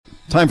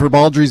Time for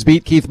Baldrey's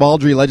Beat. Keith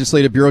Baldrey,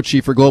 Legislative Bureau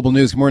Chief for Global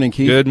News. Good morning,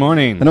 Keith. Good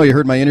morning. I know you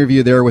heard my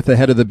interview there with the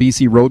head of the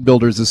BC Road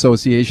Builders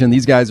Association.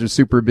 These guys are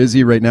super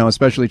busy right now,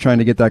 especially trying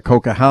to get that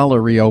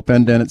Coquihalla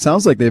reopened, and it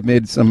sounds like they've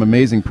made some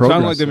amazing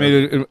progress. Sounds like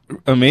they made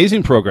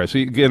amazing progress.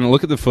 Again,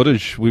 look at the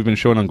footage we've been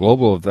showing on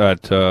Global of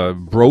that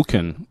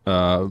broken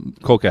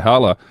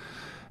Coquihalla,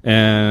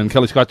 and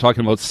Kelly Scott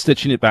talking about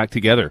stitching it back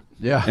together.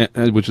 Yeah.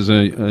 Which is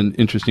an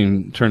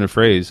interesting turn of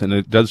phrase, and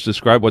it does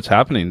describe what's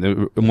happening.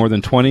 There are more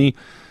than 20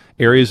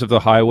 areas of the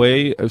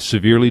highway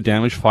severely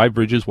damaged, 5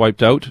 bridges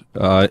wiped out.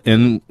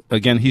 And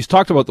again, he's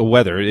talked about the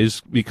weather. It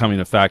is becoming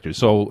a factor.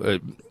 So,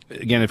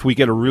 again, if we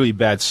get a really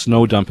bad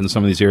snow dump in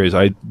some of these areas,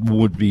 I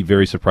would be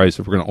very surprised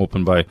if we're going to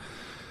open by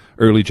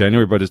early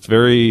January. But it's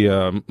very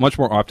much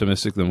more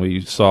optimistic than we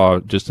saw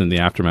just in the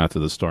aftermath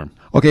of the storm.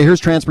 Okay,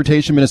 here's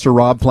Transportation Minister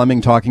Rob Fleming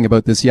talking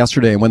about this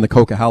yesterday and when the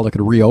Coquihalla could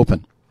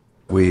reopen.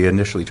 We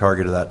initially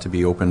targeted that to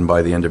be open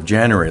by the end of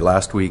January.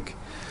 Last week,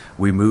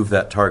 we moved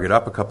that target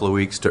up a couple of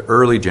weeks to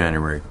early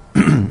January.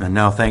 And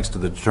now, thanks to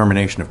the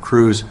determination of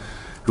crews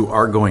who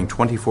are going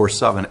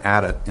 24/7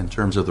 at it in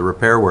terms of the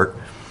repair work,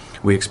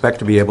 we expect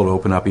to be able to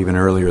open up even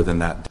earlier than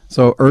that.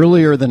 So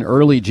earlier than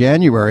early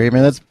January. I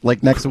mean, that's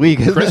like next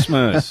week, isn't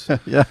Christmas. it?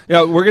 Yeah.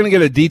 Yeah, we're going to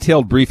get a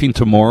detailed briefing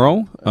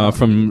tomorrow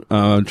from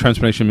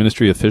Transportation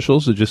Ministry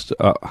officials of just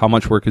how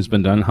much work has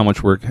been done, how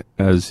much work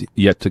has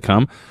yet to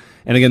come.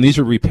 And again, these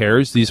are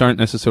repairs. These aren't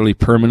necessarily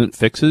permanent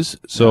fixes.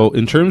 So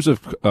in terms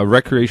of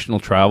recreational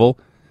travel,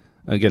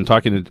 again,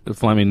 talking to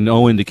Fleming,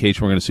 no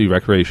indication we're going to see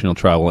recreational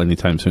travel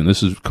anytime soon.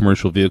 This is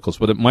commercial vehicles,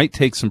 but it might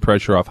take some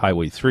pressure off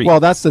Highway 3. Well,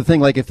 that's the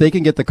thing. Like, if they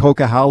can get the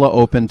Coquihalla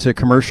open to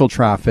commercial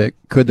traffic,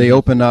 could they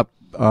open up,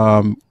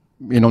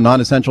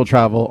 non-essential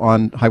travel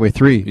on Highway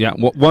 3? Yeah,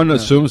 one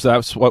assumes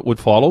that's what would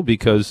follow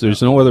because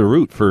there's no other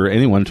route for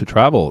anyone to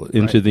travel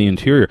into the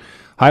interior.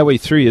 Highway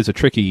 3 is a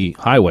tricky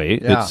highway.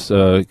 Yeah.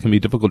 It can be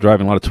difficult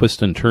driving, a lot of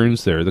twists and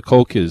turns there. The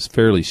Coke is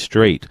fairly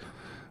straight,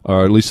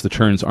 or at least the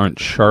turns aren't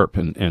sharp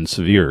and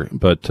severe.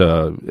 But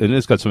and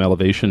it's got some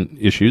elevation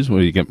issues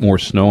where you get more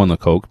snow on the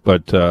Coke.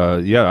 But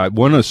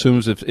one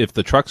assumes if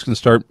the trucks can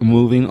start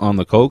moving on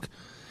the Coke,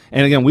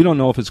 and again, we don't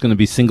know if it's going to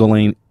be single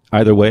lane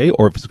either way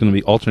or if it's going to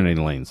be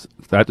alternating lanes.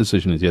 That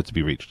decision is yet to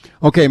be reached.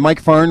 Okay,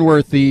 Mike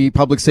Farnworth, the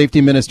public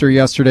safety minister,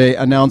 yesterday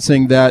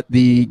announcing that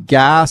the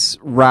gas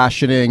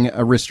rationing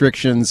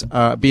restrictions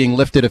being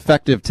lifted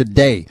effective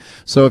today.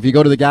 So if you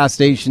go to the gas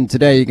station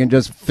today, you can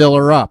just fill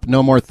her up.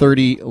 No more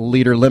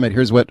 30-liter limit.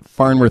 Here's what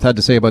Farnworth had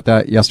to say about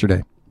that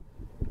yesterday.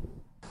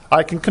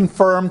 I can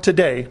confirm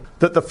today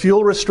that the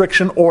fuel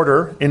restriction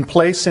order in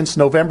place since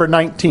November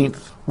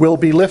 19th will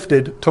be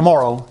lifted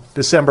tomorrow,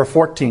 December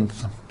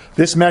 14th.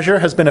 This measure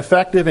has been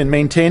effective in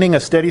maintaining a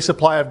steady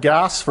supply of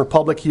gas for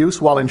public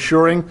use while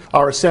ensuring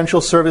our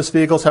essential service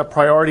vehicles have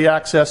priority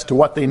access to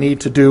what they need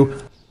to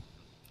do.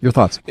 Your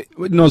thoughts?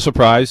 No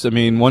surprise. I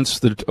mean, once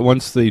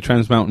the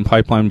Trans Mountain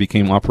Pipeline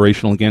became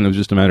operational again, it was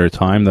just a matter of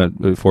time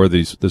that before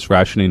this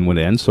rationing would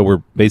end. So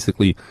we're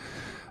basically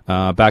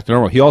back to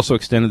normal. He also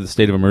extended the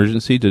state of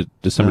emergency to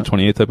December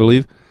 28th, I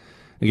believe.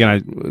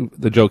 Again,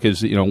 the joke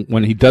is,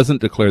 when he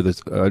doesn't declare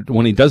this,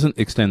 when he doesn't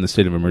extend the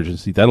state of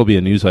emergency, that'll be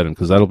a news item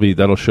because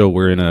that'll show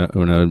we're in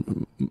a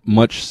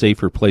much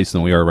safer place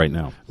than we are right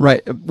now.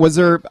 Right. Was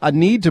there a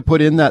need to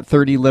put in that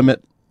 30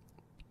 limit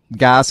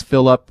gas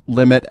fill up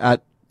limit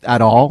at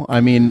all?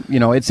 I mean,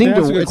 it seemed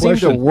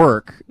to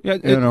work. Yeah,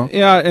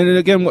 and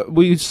again,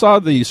 we saw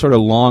the sort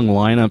of long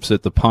lineups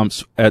at the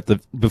pumps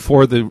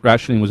before the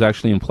rationing was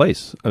actually in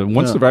place.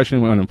 Once the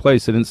rationing went in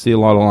place, I didn't see a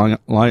lot of long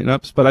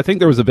lineups, but I think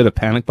there was a bit of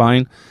panic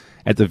buying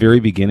at the very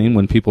beginning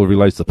when people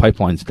realized the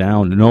pipeline's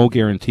down. No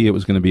guarantee it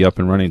was going to be up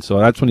and running, so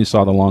that's when you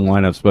saw the long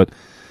lineups. But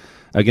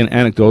again,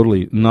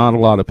 anecdotally, not a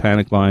lot of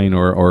panic buying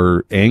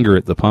or anger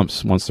at the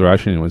pumps once the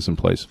rationing was in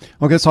place.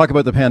 Okay, let's talk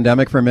about the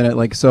pandemic for a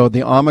minute. So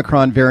the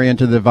Omicron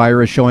variant of the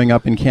virus showing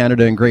up in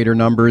Canada in greater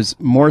numbers,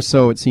 more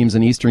so it seems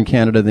in Eastern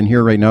Canada than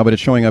here right now, but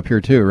it's showing up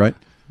here too, right?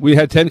 We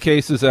had 10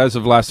 cases as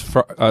of last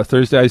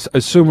Thursday. I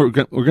assume we're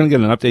going to get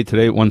an update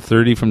today at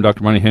 1:30 from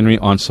Dr. Bonnie Henry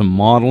on some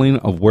modeling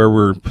of where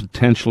we're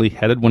potentially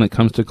headed when it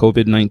comes to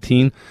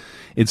COVID-19.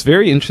 It's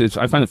very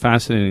interesting. I find it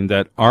fascinating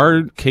that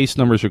our case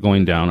numbers are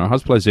going down. Our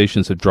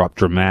hospitalizations have dropped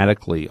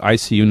dramatically.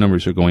 ICU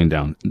numbers are going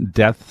down.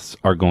 Deaths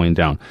are going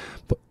down.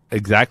 But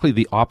exactly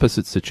the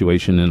opposite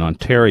situation in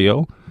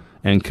Ontario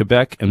and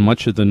Quebec and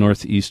much of the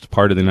northeast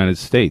part of the United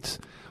States.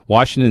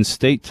 Washington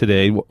State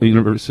today,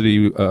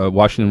 University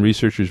Washington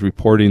researchers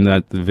reporting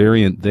that the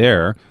variant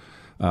there,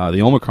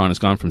 the Omicron, has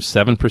gone from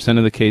 7%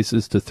 of the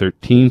cases to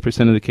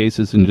 13% of the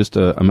cases in just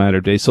a matter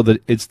of days. So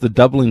that it's the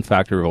doubling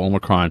factor of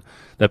Omicron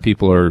that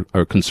people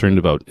are concerned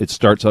about. It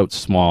starts out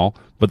small,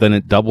 but then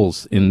it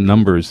doubles in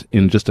numbers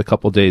in just a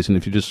couple of days. And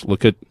if you just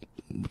work it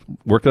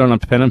on a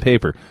pen and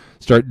paper,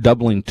 start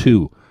doubling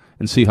 2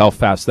 and see how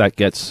fast that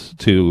gets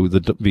to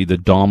be the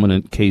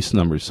dominant case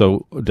numbers.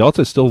 So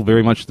Delta is still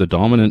very much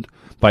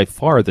by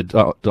far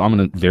the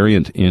dominant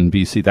variant in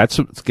BC. That's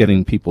what's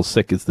getting people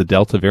sick is the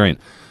Delta variant.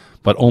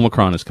 But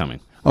Omicron is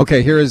coming.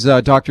 Okay, here is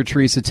Dr.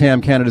 Teresa Tam,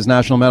 Canada's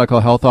National Medical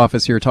Health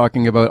Officer,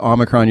 talking about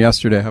Omicron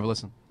yesterday. Have a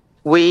listen.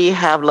 We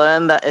have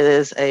learned that it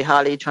is a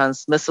highly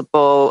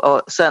transmissible,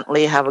 or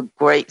certainly have a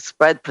great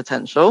spread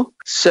potential.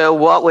 So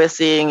what we're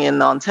seeing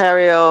in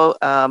Ontario,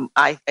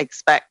 I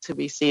expect to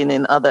be seen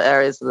in other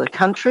areas of the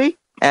country,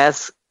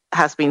 as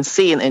has been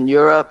seen in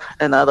Europe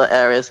and other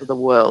areas of the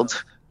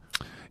world.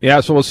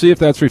 Yeah, so we'll see if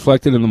that's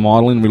reflected in the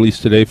modeling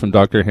released today from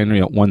Dr. Henry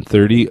at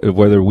 1:30, of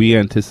whether we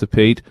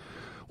anticipate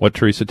what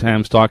Teresa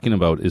Tam's talking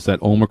about, is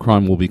that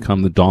Omicron will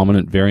become the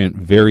dominant variant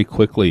very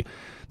quickly.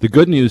 The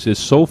good news is,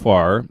 so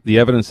far, the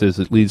evidence is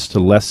it leads to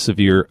less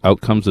severe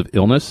outcomes of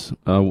illness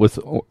with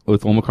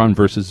Omicron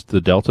versus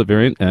the Delta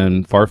variant,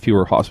 and far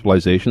fewer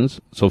hospitalizations.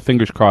 So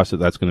fingers crossed that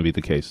that's going to be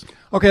the case.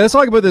 Okay, let's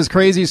talk about this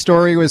crazy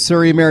story with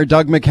Surrey Mayor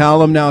Doug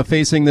McCallum now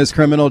facing this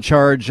criminal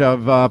charge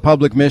of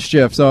public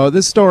mischief. So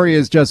this story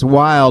is just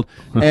wild.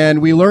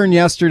 And we learned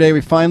yesterday,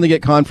 we finally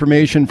get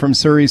confirmation from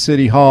Surrey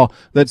City Hall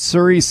that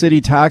Surrey City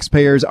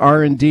taxpayers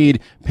are indeed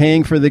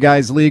paying for the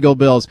guy's legal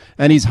bills.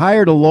 And he's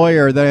hired a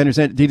lawyer that I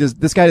understand.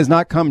 This guy does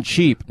not come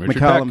cheap,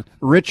 McCallum.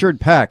 Richard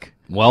Peck.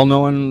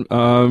 Well-known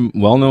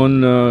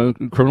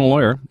criminal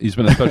lawyer. He's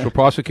been a special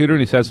prosecutor, and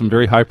he's had some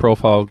very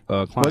high-profile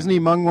clients. Wasn't he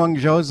Meng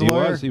Wanzhou's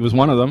lawyer? He was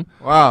one of them.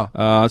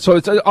 Wow. So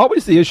it's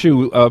always the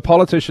issue,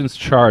 politicians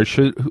charge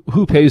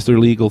who pays their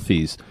legal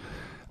fees.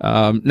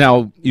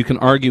 Now, you can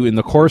argue in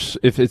the course,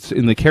 if it's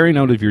in the carrying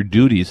out of your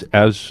duties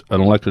as an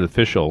elected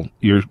official,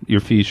 your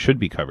fees should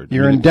be covered.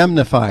 You're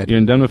indemnified. You're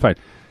indemnified.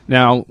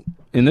 Now,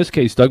 in this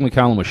case, Doug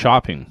McCallum was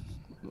shopping.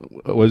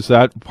 Was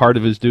that part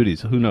of his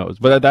duties? Who knows?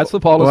 But that's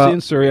the policy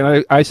in Surrey,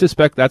 and I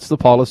suspect that's the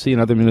policy in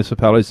other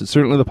municipalities. It's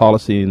certainly the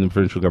policy in the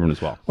provincial government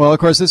as well. Well, of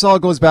course, this all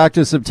goes back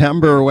to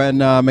September when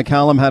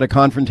McCallum had a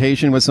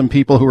confrontation with some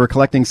people who were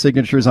collecting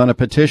signatures on a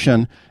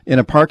petition in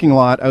a parking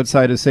lot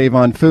outside of Save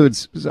On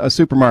Foods, a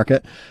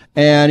supermarket,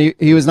 and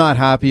he was not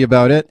happy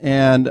about it,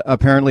 and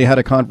apparently had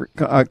a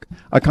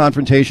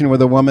confrontation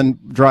with a woman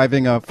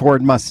driving a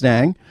Ford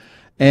Mustang.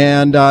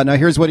 And now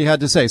here's what he had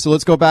to say. So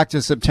let's go back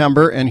to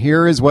September, and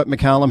here is what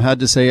McCallum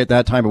had to say at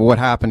that time about what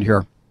happened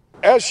here.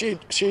 As she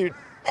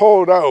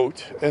pulled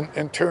out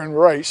and turned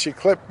right, she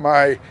clipped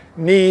my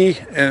knee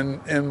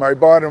and my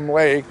bottom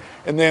leg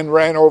and then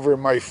ran over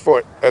my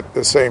foot at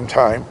the same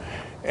time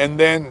and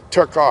then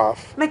took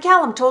off.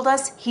 McCallum told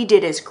us he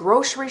did his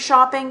grocery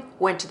shopping,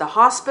 went to the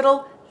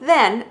hospital,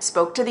 then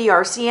spoke to the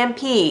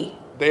RCMP.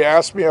 They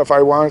asked me if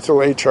I wanted to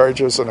lay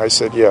charges, and I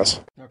said yes.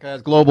 Okay,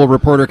 as global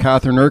reporter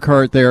Catherine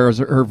Urquhart there is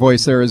her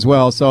voice there as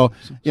well. So,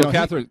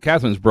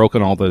 Catherine's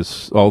broken all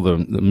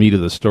the meat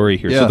of the story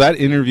here. Yes. So that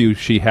interview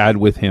she had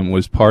with him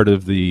was part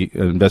of the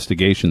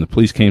investigation. The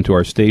police came to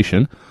our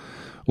station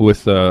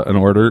with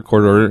an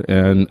court order,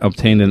 and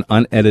obtained an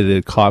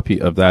unedited copy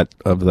of that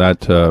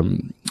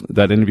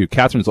interview.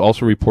 Catherine's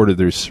also reported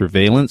there's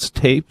surveillance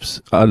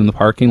tapes out in the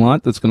parking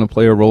lot that's going to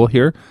play a role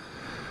here.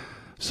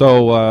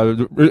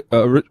 So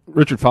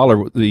Richard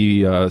Fowler,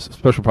 the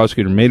special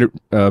prosecutor, made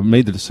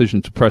the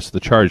decision to press the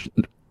charge.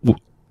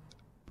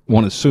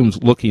 One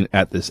assumes, looking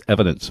at this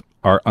evidence,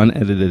 our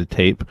unedited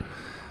tape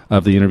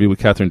of the interview with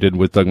Catherine did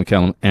with Doug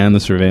McCallum and the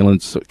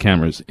surveillance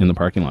cameras in the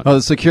parking lot. Well,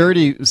 the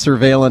security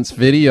surveillance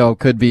video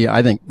could be,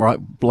 I think,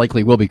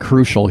 likely will be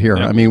crucial here.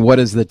 Yeah. I mean, what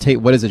is the tape?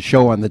 What does it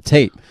show on the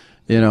tape?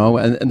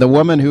 And the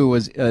woman who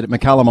was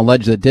McCallum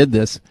alleged that did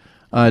this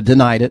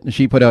denied it, and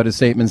she put out a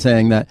statement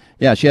saying that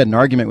she had an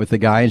argument with the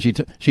guy, and she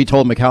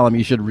told McCallum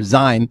he should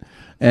resign,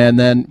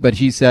 but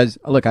she says,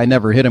 look, I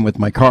never hit him with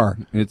my car.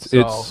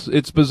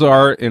 It's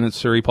bizarre, and it's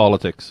Surrey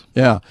politics.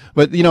 Yeah,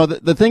 but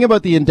the thing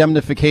about the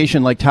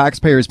indemnification, like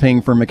taxpayers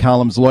paying for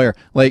McCallum's lawyer,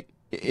 like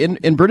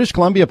in British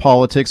Columbia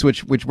politics,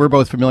 which we're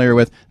both familiar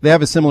with, they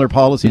have a similar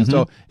policy. Mm-hmm.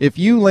 So if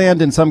you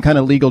land in some kind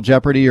of legal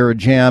jeopardy or a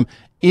jam,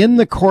 in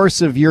the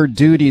course of your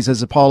duties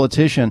as a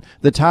politician,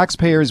 the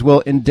taxpayers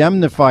will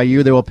indemnify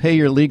you. They will pay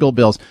your legal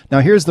bills.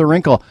 Now, here's the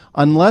wrinkle.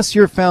 Unless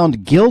you're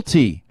found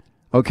guilty,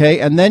 okay,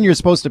 and then you're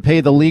supposed to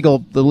pay the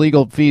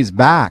legal fees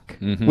back,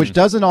 mm-hmm. which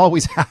doesn't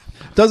always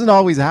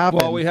happen.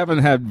 Well, we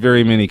haven't had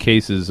very many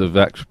cases of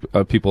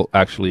people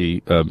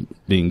actually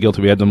being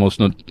guilty. We had the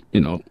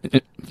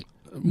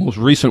most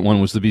recent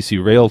one was the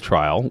BC Rail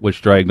trial,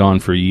 which dragged on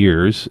for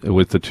years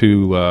with the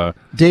two...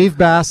 Dave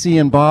Bassey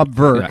and Bob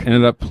Verk.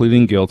 Ended up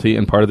pleading guilty,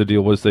 and part of the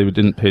deal was they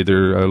didn't pay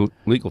their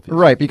legal fees.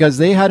 Right, because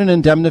they had an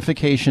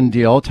indemnification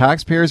deal.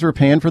 Taxpayers were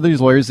paying for these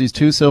lawyers, these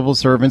two civil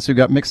servants who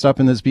got mixed up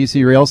in this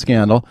BC Rail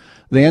scandal.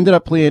 They ended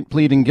up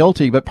pleading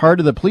guilty, but part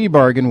of the plea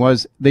bargain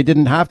was they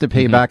didn't have to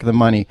pay mm-hmm. back the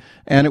money.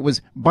 And it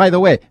was, by the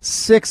way,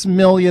 $6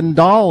 million. Okay,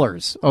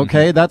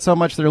 mm-hmm. That's how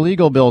much their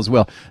legal bills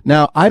will.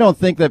 Now, I don't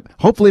think that,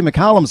 hopefully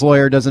McCallum's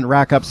lawyer doesn't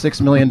rack up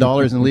 $6 million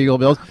in legal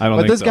bills.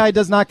 But this guy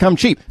does not come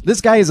cheap. This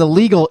guy is a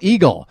legal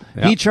eagle.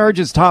 Yeah. He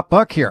charges top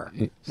buck here.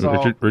 So,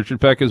 Richard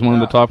Peck is one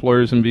of the top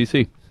lawyers in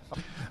BC.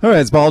 All right,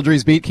 it's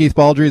Baldrey's Beat. Keith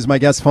Baldrey is my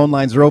guest. Phone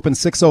lines are open.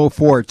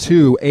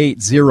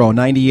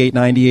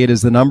 604-280-9898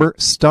 is the number.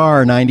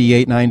 Star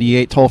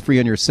 9898, toll free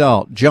on your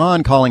cell.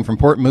 John calling from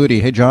Port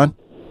Moody. Hey, John.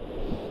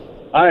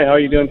 Hi, how are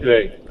you doing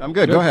today? I'm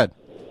good. Go ahead.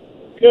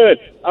 Good.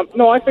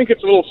 No, I think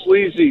it's a little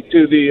sleazy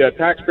to the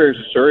taxpayers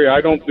of Surrey.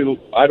 I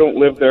don't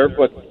live there,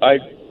 but I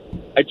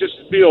just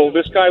feel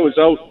this guy was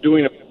out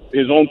doing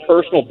his own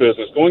personal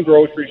business, going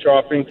grocery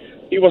shopping.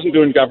 He wasn't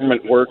doing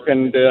government work,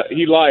 and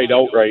he lied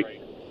outright.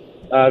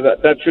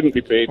 That shouldn't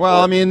be paid.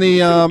 Well, for. I mean,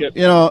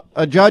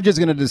 a judge is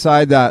going to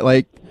decide that.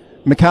 Like,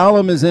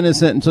 McCallum is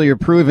innocent until you're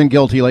proven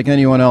guilty, like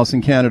anyone else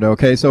in Canada.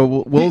 Okay,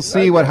 so we'll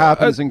see what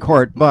happens in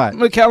court. But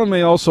McCallum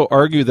may also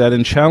argue that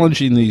in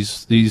challenging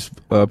these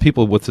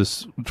people with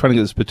this, trying to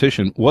get this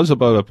petition, was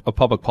about a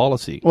public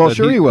policy. Well,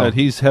 sure he will. That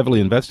he's heavily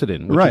invested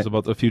in, which Right. is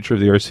about the future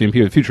of the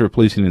RCMP, the future of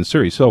policing in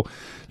Surrey. So,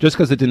 just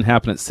because it didn't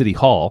happen at City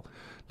Hall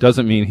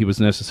doesn't mean he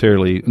was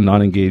necessarily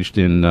not engaged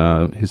in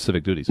his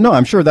civic duties. no,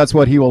 I'm sure that's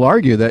what he will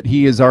argue, that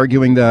he is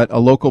arguing that a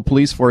local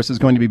police force is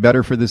going to be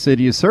better for the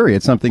city of Surrey.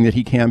 It's something that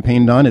he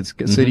campaigned on. It's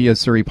city of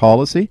Surrey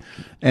policy.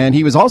 And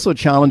he was also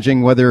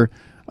challenging whether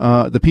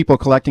the people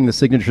collecting the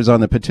signatures on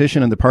the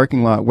petition in the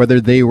parking lot,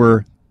 whether they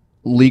were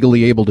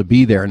legally able to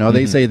be there. Now,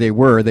 they say they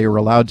were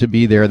allowed to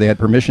be there. They had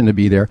permission to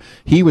be there.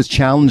 He was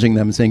challenging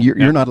them, saying,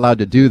 you're not allowed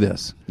to do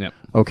this. Yep.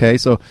 Okay,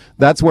 so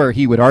that's where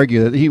he would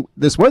argue that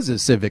this was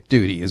his civic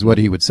duty, is what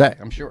he would say,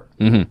 I'm sure.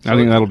 Mm-hmm. I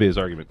think that'll be his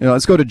argument.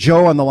 Let's go to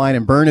Joe on the line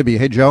in Burnaby.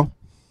 Hey, Joe.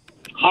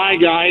 Hi,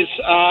 guys.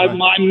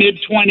 My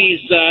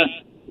mid-20s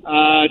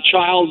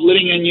child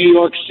living in New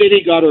York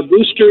City got her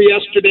booster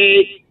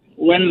yesterday.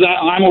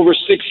 I'm over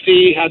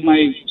 60, had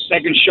my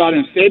second shot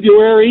in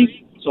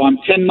February, so I'm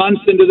 10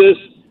 months into this.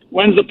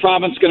 When's the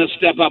province going to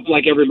step up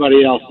like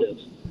everybody else is?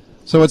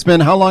 So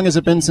how long has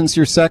it been since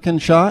your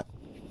second shot?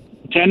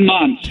 10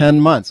 months. 10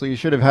 months. So you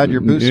should have had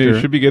your booster. Yeah, you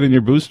should be getting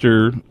your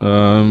booster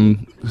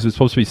because it's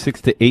supposed to be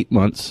 6 to 8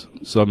 months.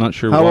 So I'm not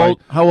sure why.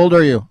 How old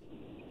are you?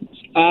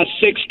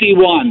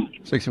 61.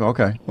 61.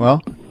 Okay.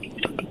 Well,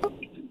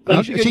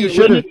 how'd you get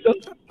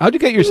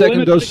your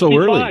second dose so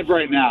early?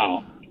 Right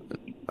now.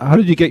 How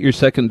did you get your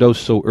second dose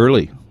so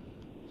early?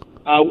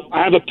 I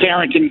have a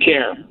parent in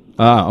care.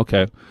 Ah,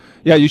 okay.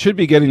 Yeah, you should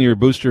be getting your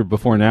booster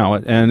before now.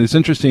 And it's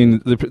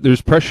interesting,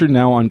 there's pressure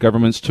now on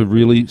governments to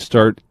really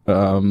start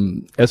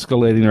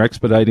escalating or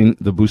expediting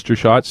the booster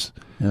shots.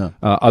 Yeah.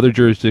 Other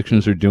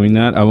jurisdictions are doing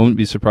that. I won't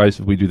be surprised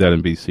if we do that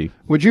in BC.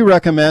 Would you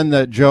recommend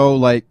that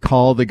Joe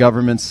call the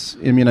government's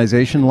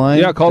immunization line?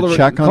 Yeah, call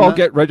that?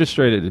 Get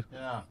registered.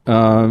 Yeah.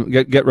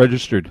 Get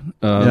registered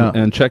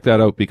and check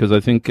that out, because I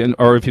think,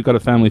 or if you've got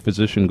a family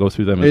physician, go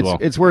through them as well.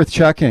 It's worth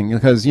checking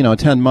because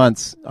 10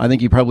 months. I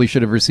think you probably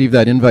should have received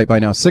that invite by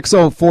now.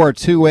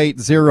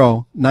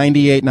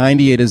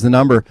 604-280-9898 is the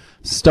number.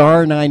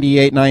 Star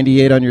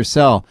 9898 on your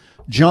cell.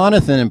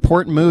 Jonathan in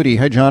Port Moody.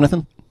 Hi,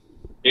 Jonathan.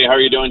 Hey, how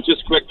are you doing?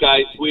 Just quick,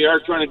 guys. We are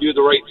trying to do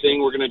the right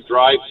thing. We're going to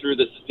drive through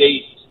the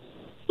state,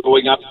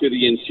 going up to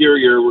the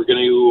interior. We're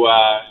going to,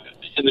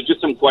 and there's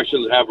just some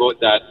questions I have about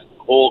that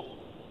whole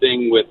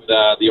thing with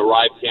the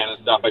ArriveCan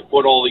and stuff. I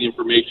put all the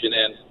information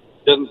in.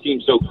 It doesn't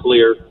seem so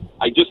clear.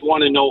 I just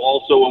want to know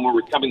also when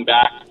we're coming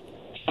back,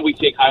 can we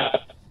take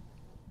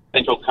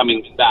potential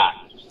coming back?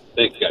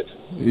 Thanks, guys.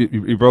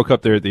 You broke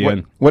up there at the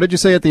end. What did you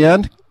say at the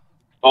end?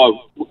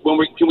 Oh,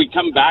 can we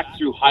come back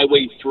through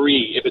Highway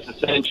 3 if it's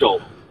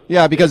essential?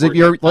 Yeah, because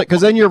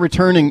then you're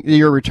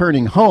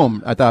returning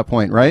home at that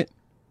point, right?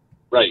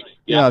 Right.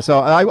 Yeah. So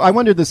I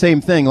wondered the same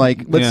thing.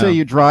 Let's say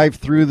you drive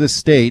through the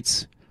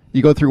states,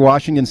 you go through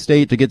Washington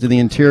State to get to the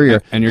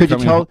interior. And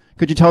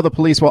could you tell the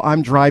police, well,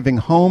 I'm driving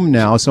home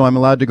now, so I'm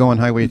allowed to go on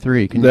Highway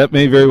 3? That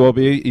may very well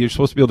be. You're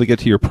supposed to be able to get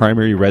to your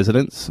primary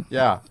residence.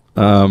 Yeah.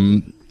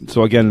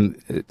 So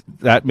again,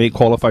 that may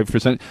qualify for.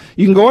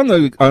 You can go on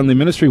the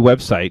ministry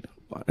website,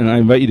 and I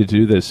invite you to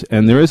do this,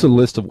 and there is a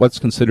list of what's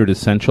considered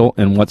essential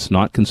and what's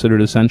not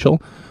considered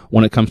essential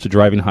when it comes to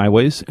driving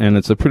highways, and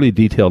it's a pretty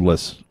detailed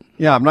list.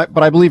 Yeah,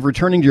 but I believe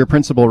returning to your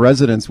principal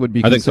residence would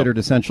be considered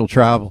essential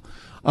travel.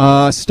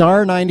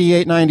 Star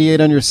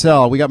 9898 on your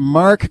cell. We got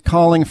Mark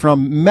calling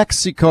from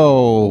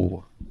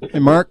Mexico. Hey,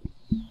 Mark.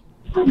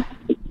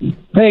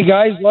 Hey,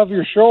 guys, love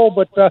your show,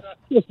 but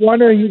just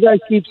wondering, you guys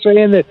keep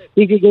saying that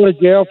he could go to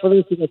jail for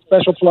this and the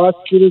special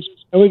prosecutors,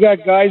 and we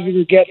got guys that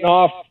are getting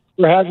off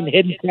for having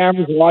hidden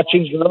cameras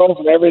watching girls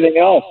and everything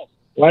else.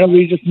 Why don't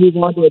we just move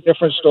on to a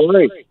different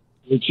story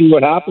and see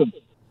what happens?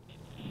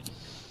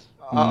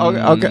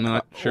 Okay. I'm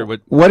not sure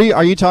what.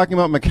 Are you talking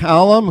about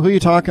McCallum? Who are you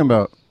talking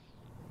about?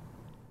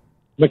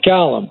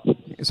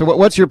 McCallum. So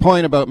what's your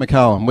point about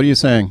McCallum? What are you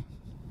saying?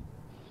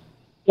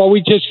 Well,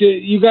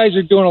 you guys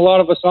are doing a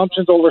lot of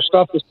assumptions over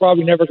stuff that's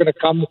probably never going to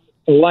come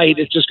to light.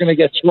 It's just going to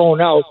get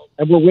thrown out,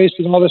 and we're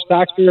wasting all this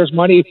taxpayers'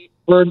 money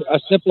for a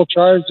simple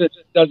charge that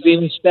doesn't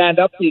even stand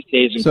up these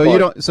days. So you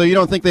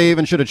don't think they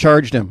even should have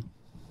charged him?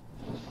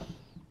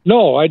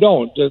 No, I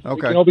don't.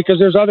 Okay. Because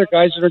there's other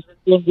guys that are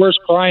doing worse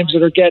crimes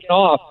that are getting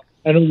off,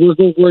 and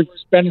we're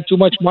spending too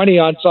much money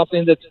on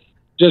something that's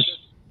just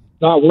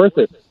not worth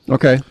it.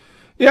 Okay.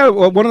 Yeah,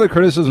 well, one of the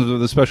criticisms of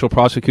the special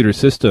prosecutor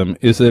system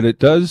is that it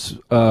does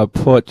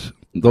put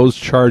those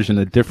charged in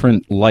a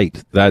different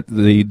light. That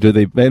they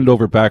bend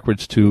over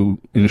backwards to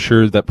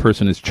ensure that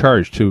person is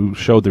charged, to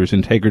show there's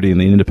integrity in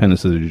the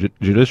independence of the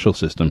judicial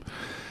system.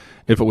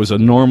 If it was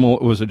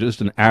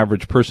just an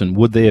average person,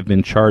 would they have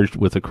been charged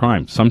with a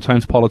crime?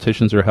 Sometimes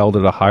politicians are held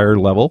at a higher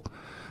level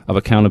of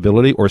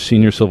accountability, or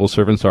senior civil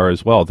servants are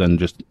as well, than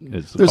just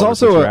there's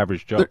also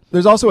average Joe.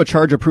 There's also a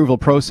charge approval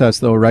process,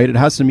 though, right? It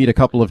has to meet a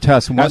couple of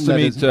tests.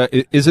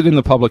 Is it in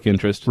the public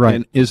interest? Right.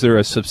 And is there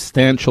a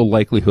substantial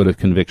likelihood of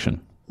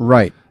conviction?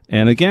 Right.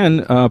 And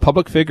again,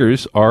 public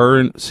figures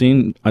are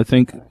seen, I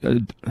think,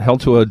 held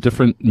to a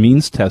different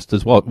means test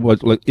as well.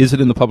 Is it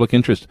in the public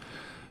interest?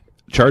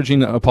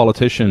 Charging a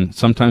politician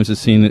sometimes is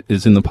seen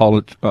as in the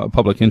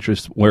public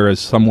interest, whereas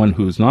someone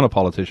who is not a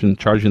politician,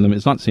 charging them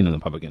is not seen in the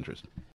public interest.